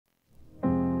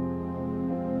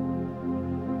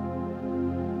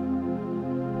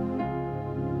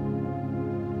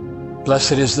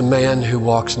Blessed is the man who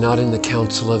walks not in the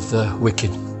counsel of the wicked,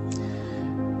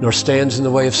 nor stands in the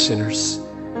way of sinners,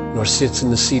 nor sits in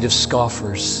the seat of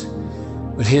scoffers.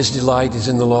 But his delight is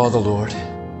in the law of the Lord,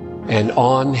 and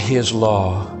on his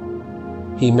law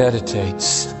he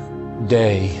meditates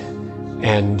day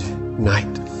and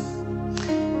night.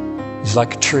 He's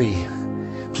like a tree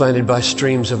planted by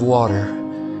streams of water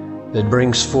that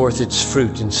brings forth its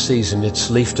fruit in season.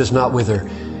 Its leaf does not wither,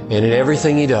 and in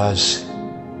everything he does,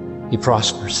 he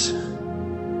prospers.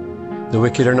 The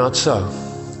wicked are not so.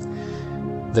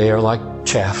 They are like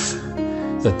chaff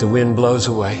that the wind blows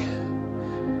away.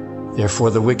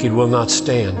 Therefore the wicked will not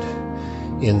stand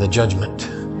in the judgment,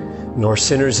 nor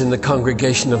sinners in the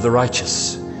congregation of the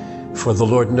righteous. For the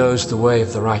Lord knows the way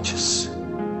of the righteous,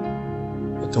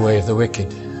 but the way of the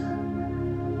wicked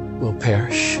will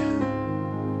perish.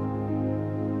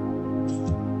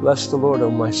 Bless the Lord,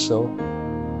 O my soul,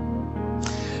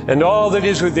 and all that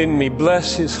is within me,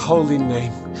 bless his holy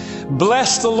name.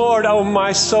 Bless the Lord, O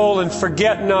my soul, and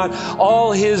forget not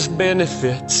all his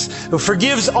benefits, who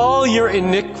forgives all your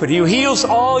iniquity, who heals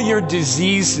all your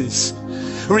diseases,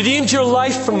 who redeems your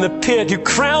life from the pit, who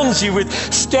crowns you with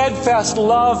steadfast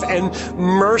love and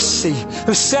mercy,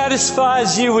 who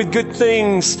satisfies you with good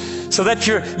things so that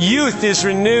your youth is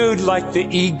renewed like the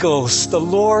eagles. The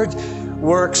Lord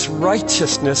works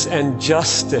righteousness and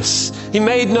justice. He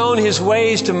made known his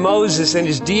ways to Moses and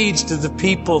his deeds to the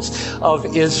peoples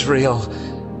of Israel.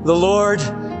 The Lord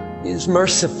is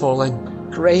merciful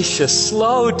and gracious,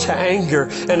 slow to anger,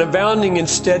 and abounding in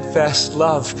steadfast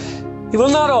love. He will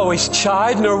not always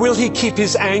chide, nor will he keep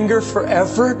his anger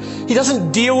forever. He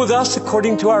doesn't deal with us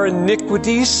according to our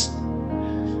iniquities.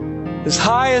 As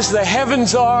high as the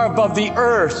heavens are above the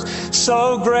earth,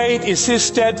 so great is his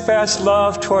steadfast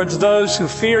love towards those who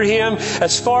fear him.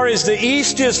 As far as the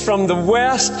east is from the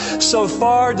west, so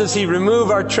far does he remove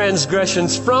our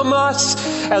transgressions from us.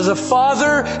 As a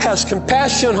father has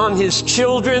compassion on his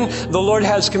children, the Lord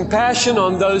has compassion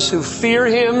on those who fear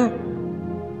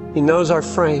him. He knows our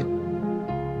frame.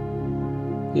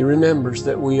 He remembers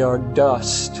that we are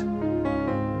dust.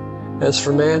 As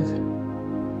for man,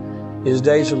 his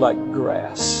days are like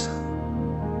grass.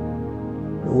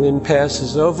 The wind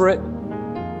passes over it,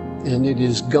 and it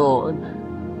is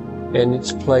gone, and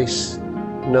its place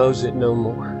knows it no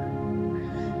more.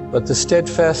 But the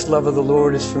steadfast love of the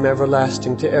Lord is from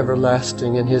everlasting to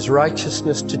everlasting, and his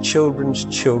righteousness to children's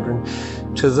children,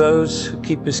 to those who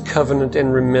keep his covenant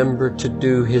and remember to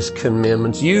do his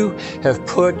commandments. You have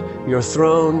put your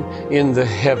throne in the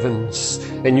heavens,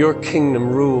 and your kingdom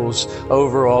rules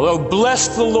over all. Oh, bless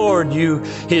the Lord, you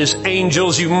his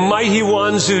angels, you mighty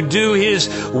ones who do his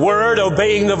word,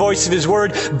 obeying the voice of his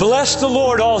word. Bless the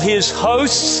Lord, all his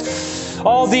hosts,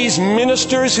 all these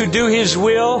ministers who do his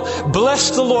will.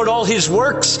 Bless the Lord, all his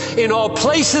works in all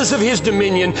places of his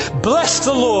dominion. Bless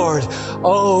the Lord,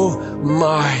 oh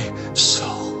my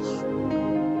soul.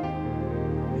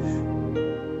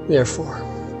 Therefore,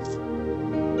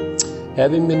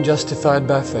 having been justified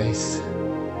by faith,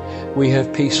 we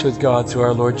have peace with God through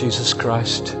our Lord Jesus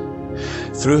Christ,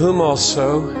 through whom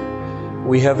also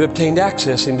we have obtained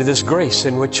access into this grace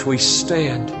in which we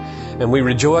stand. And we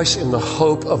rejoice in the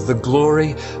hope of the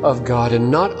glory of God. And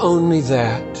not only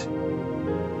that,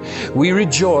 we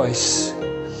rejoice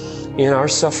in our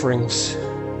sufferings,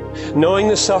 knowing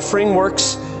the suffering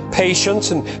works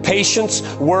patience, and patience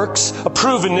works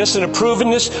approvenness, and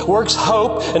approvenness works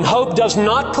hope. And hope does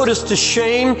not put us to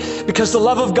shame, because the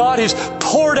love of God is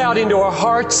poured out into our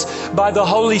hearts by the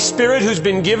Holy Spirit who's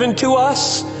been given to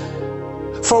us.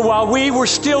 For while we were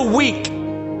still weak,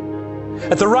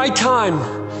 at the right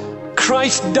time,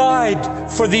 Christ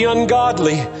died for the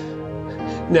ungodly.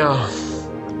 Now,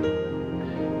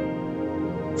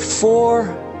 for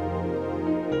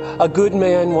a good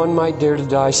man, one might dare to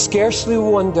die. Scarcely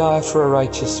will one die for a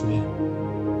righteous man.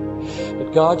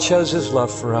 But God shows his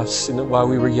love for us in that while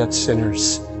we were yet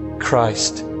sinners,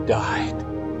 Christ died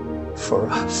for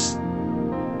us.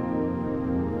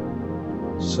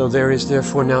 So there is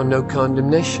therefore now no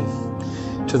condemnation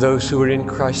to those who are in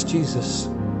Christ Jesus.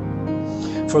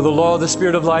 For the law of the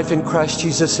Spirit of life in Christ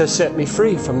Jesus has set me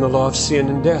free from the law of sin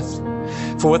and death.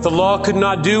 For what the law could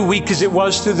not do, weak as it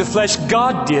was through the flesh,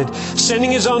 God did,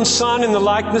 sending his own Son in the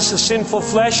likeness of sinful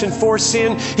flesh, and for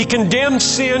sin, he condemned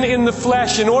sin in the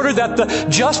flesh, in order that the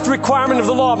just requirement of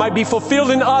the law might be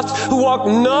fulfilled in us who walk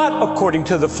not according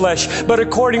to the flesh, but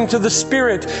according to the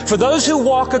Spirit. For those who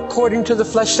walk according to the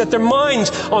flesh set their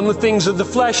minds on the things of the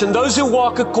flesh, and those who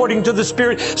walk according to the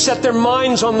Spirit set their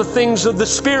minds on the things of the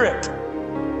Spirit.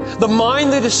 The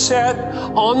mind that is set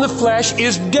on the flesh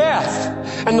is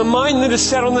death, and the mind that is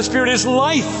set on the Spirit is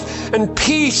life and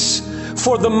peace.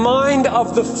 For the mind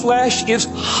of the flesh is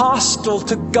hostile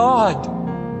to God.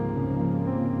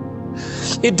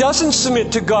 It doesn't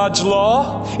submit to God's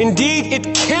law. Indeed,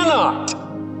 it cannot.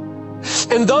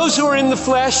 And those who are in the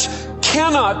flesh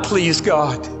cannot please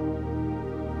God.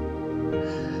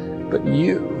 But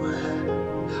you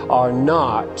are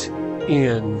not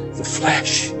in the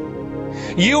flesh.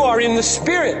 You are in the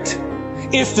Spirit,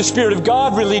 if the Spirit of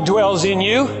God really dwells in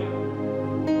you.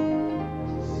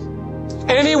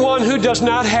 Anyone who does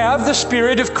not have the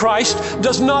Spirit of Christ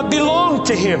does not belong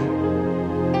to Him.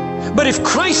 But if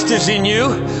Christ is in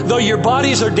you, though your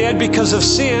bodies are dead because of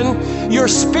sin, your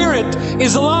spirit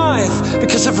is alive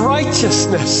because of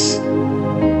righteousness.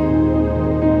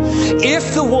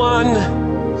 If the one,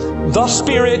 the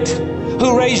Spirit,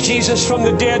 who raised Jesus from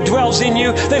the dead dwells in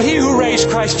you, then He who raised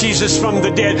Christ Jesus from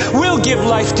the dead will give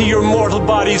life to your mortal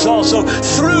bodies also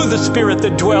through the Spirit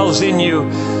that dwells in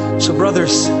you. So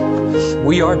brothers,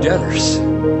 we are debtors,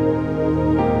 and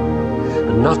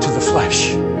not to the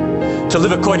flesh, to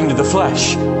live according to the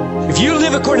flesh. If you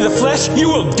live according to the flesh, you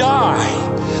will die.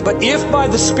 But if by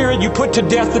the Spirit you put to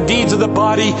death the deeds of the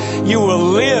body, you will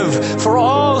live. For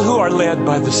all who are led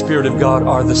by the Spirit of God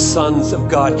are the sons of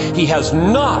God. He has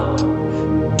not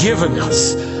given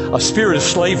us a spirit of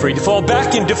slavery to fall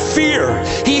back into fear.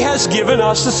 He has given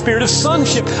us the spirit of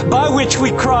sonship by which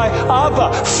we cry,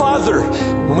 Abba, Father.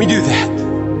 When we do that,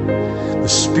 the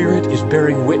Spirit is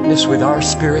bearing witness with our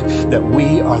spirit that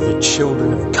we are the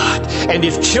children of God. And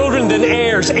if children, then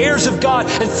heirs, heirs of God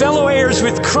and fellow heirs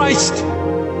with Christ,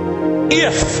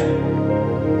 if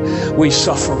we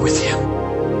suffer with Him,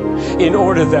 in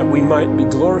order that we might be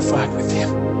glorified with Him.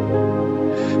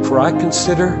 For I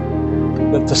consider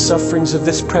that the sufferings of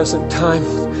this present time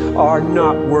are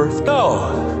not worth.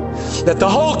 No, that the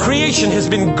whole creation has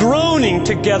been groaning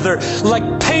together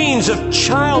like pains of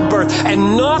childbirth,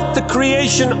 and not the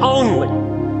creation only,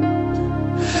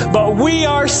 but we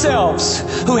ourselves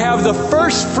who have the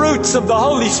first fruits of the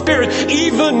Holy Spirit,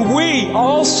 even we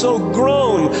also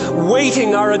groan,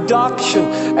 waiting our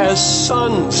adoption as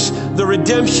sons, the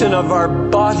redemption of our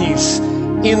bodies.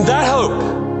 In that hope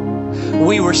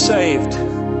we were saved.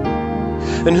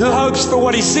 And who hopes for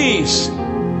what he sees?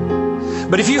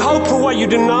 But if you hope for what you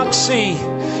do not see,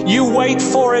 you wait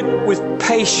for it with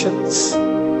patience.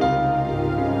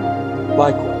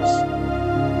 Likewise,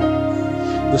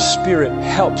 the Spirit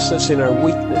helps us in our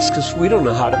weakness, because we don't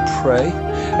know how to pray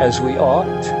as we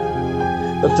ought.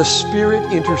 But the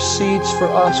Spirit intercedes for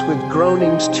us with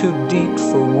groanings too deep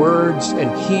for words, and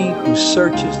He who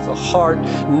searches the heart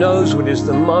knows what is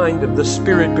the mind of the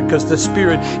Spirit, because the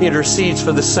Spirit intercedes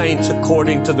for the saints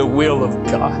according to the will of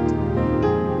God.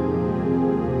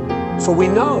 For we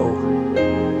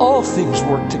know all things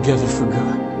work together for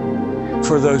good,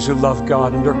 for those who love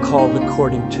God and are called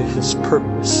according to His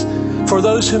purpose. For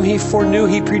those whom He foreknew,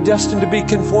 He predestined to be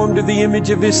conformed to the image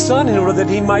of His Son, in order that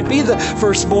He might be the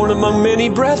firstborn among many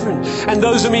brethren. And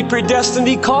those whom He predestined,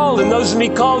 He called. And those whom He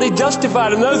called, He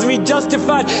justified. And those whom He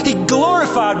justified, He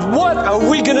glorified. What are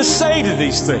we going to say to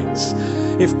these things?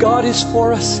 If God is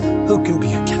for us, who can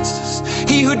be against us?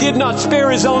 He who did not spare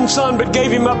His own Son, but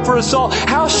gave Him up for us all,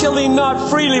 how shall He not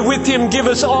freely with Him give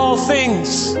us all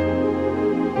things?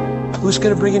 Who's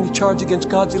going to bring any charge against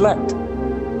God's elect?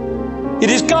 It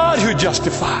is God who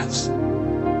justifies.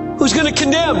 Who's going to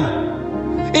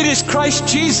condemn? It is Christ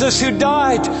Jesus who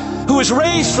died, who was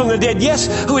raised from the dead, yes,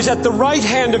 who is at the right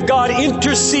hand of God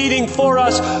interceding for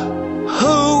us.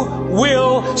 Who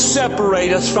will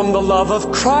separate us from the love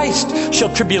of Christ? Shall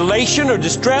tribulation or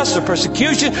distress or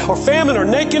persecution or famine or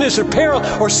nakedness or peril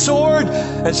or sword?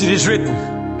 As it is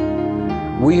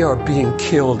written, we are being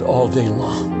killed all day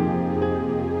long.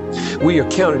 We are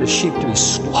counted as sheep to be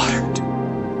slaughtered.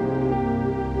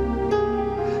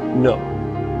 No.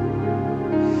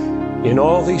 In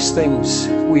all these things,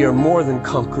 we are more than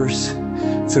conquerors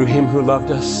through Him who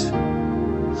loved us.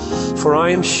 For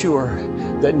I am sure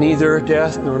that neither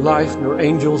death, nor life, nor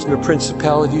angels, nor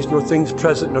principalities, nor things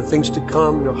present, nor things to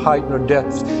come, nor height, nor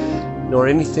depth, nor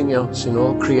anything else in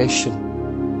all creation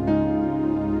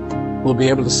will be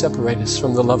able to separate us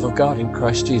from the love of God in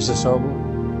Christ Jesus our Lord.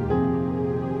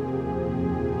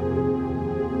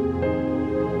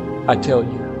 I tell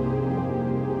you,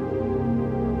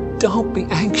 don't be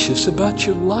anxious about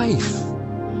your life,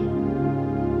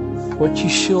 what you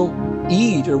shall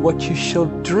eat or what you shall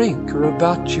drink, or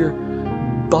about your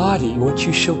body, what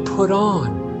you shall put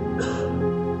on.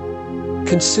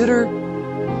 Consider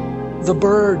the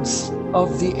birds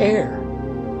of the air.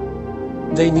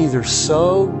 They neither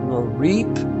sow nor reap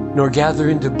nor gather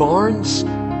into barns,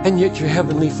 and yet your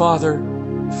heavenly Father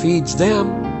feeds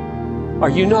them. Are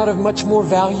you not of much more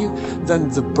value than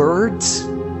the birds?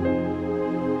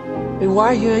 And why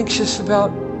are you anxious about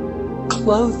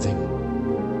clothing?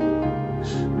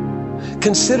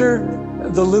 Consider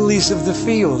the lilies of the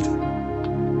field.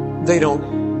 They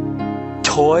don't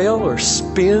toil or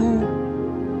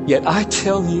spin, yet I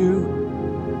tell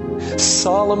you,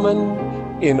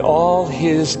 Solomon in all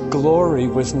his glory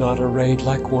was not arrayed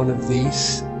like one of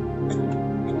these.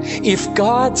 If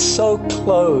God so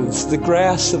clothes the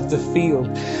grass of the field,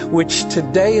 which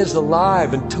today is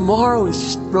alive and tomorrow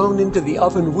is thrown into the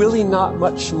oven, will He not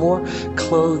much more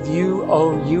clothe you,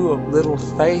 O you of little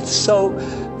faith? So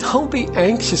don't be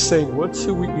anxious saying, what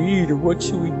shall we eat, or what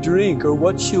shall we drink, or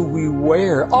what shall we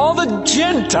wear? All the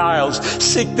Gentiles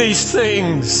seek these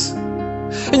things.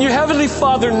 And your Heavenly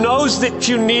Father knows that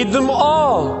you need them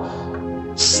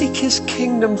all. Seek His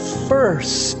kingdom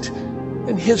first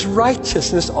and His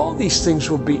righteousness. All these things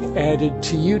will be added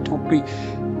to you. Don't be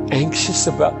anxious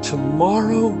about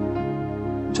tomorrow.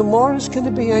 Tomorrow's going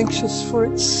to be anxious for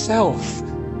itself.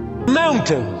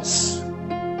 Mountains,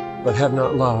 but have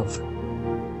not love,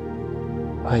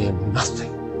 I am nothing.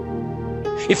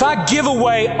 If I give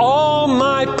away all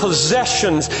my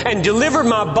possessions and deliver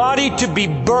my body to be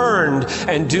burned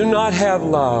and do not have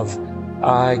love,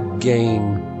 I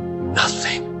gain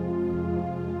nothing.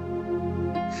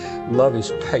 Love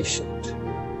is patient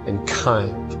and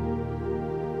kind.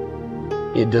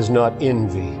 It does not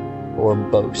envy or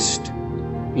boast.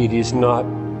 It is not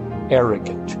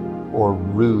arrogant or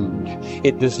rude.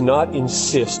 It does not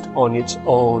insist on its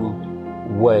own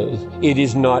way. It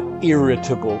is not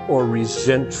irritable or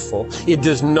resentful. It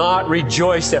does not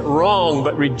rejoice at wrong,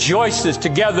 but rejoices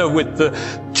together with the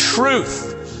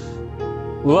truth.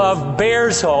 Love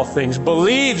bears all things,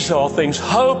 believes all things,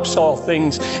 hopes all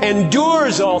things,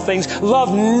 endures all things.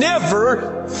 Love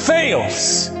never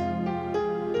fails.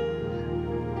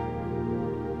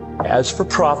 As for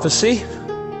prophecy,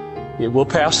 it will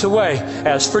pass away.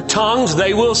 As for tongues,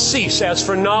 they will cease. As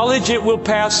for knowledge, it will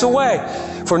pass away.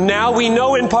 For now we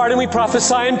know in part and we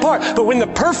prophesy in part. But when the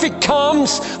perfect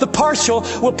comes, the partial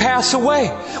will pass away.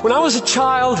 When I was a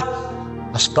child,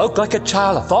 I spoke like a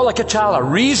child, I thought like a child, I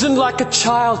reasoned like a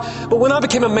child. But when I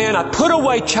became a man, I put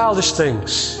away childish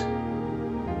things.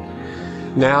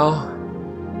 Now,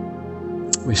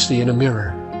 we see in a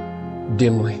mirror,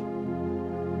 dimly.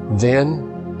 Then,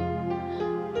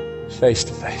 face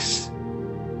to face.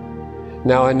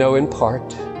 Now I know in part.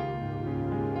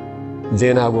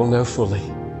 Then I will know fully,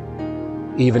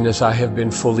 even as I have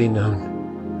been fully known.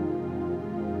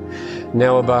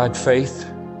 Now abide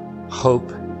faith, hope,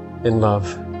 and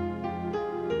love.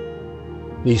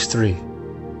 These three.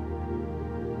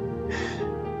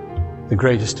 The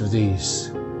greatest of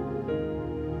these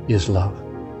is love.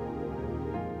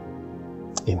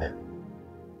 Amen.